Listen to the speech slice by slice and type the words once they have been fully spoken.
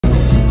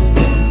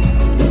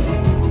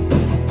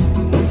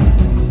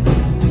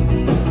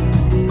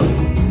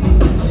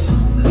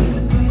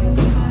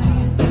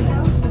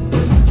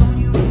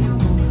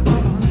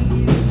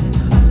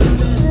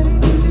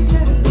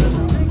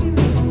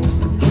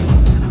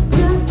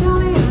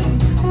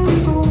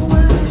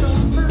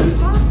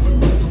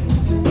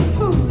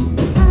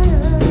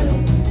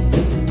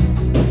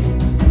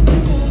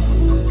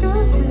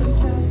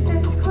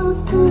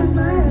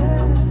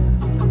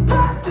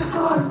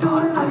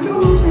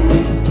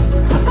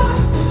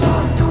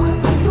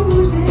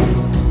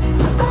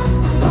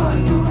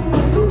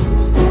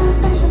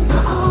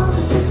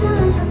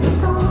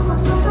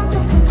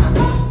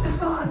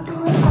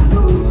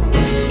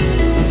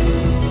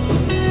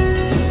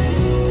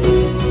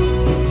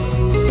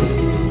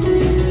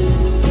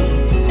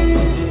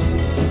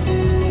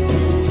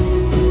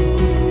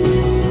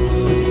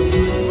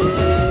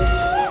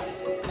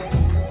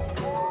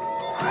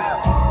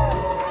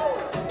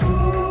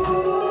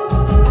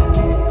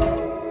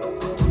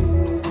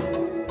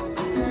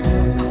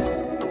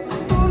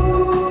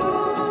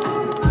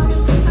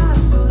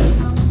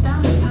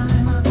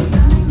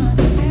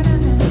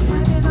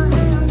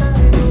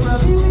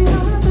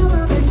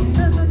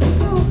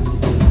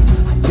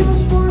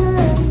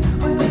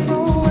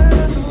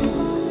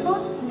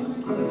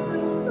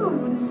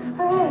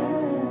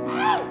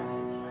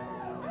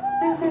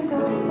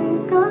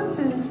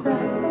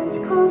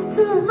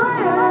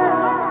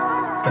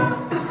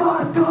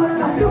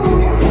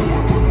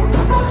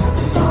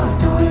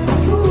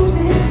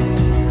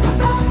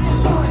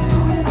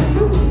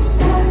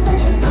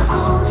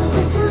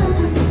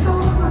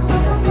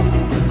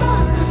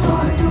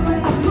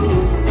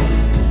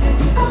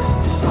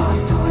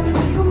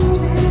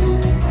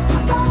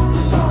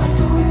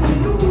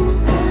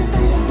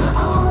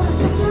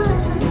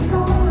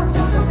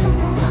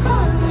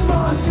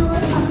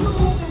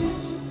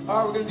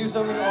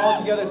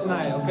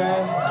tonight,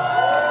 okay?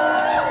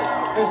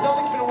 There's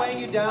something that's been weighing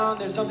you down,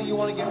 there's something you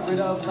want to get rid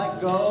of,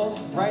 let go.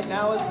 Right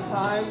now is the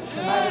time,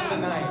 tonight is the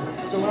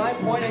night. So when I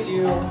point at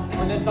you,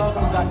 when this song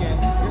comes back in,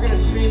 you're going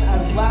to scream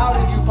as loud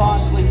as you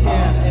possibly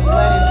can and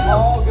let it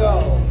all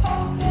go.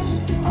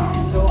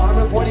 So I'm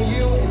going to point at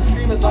you and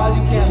scream as loud as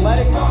you can, let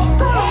it go.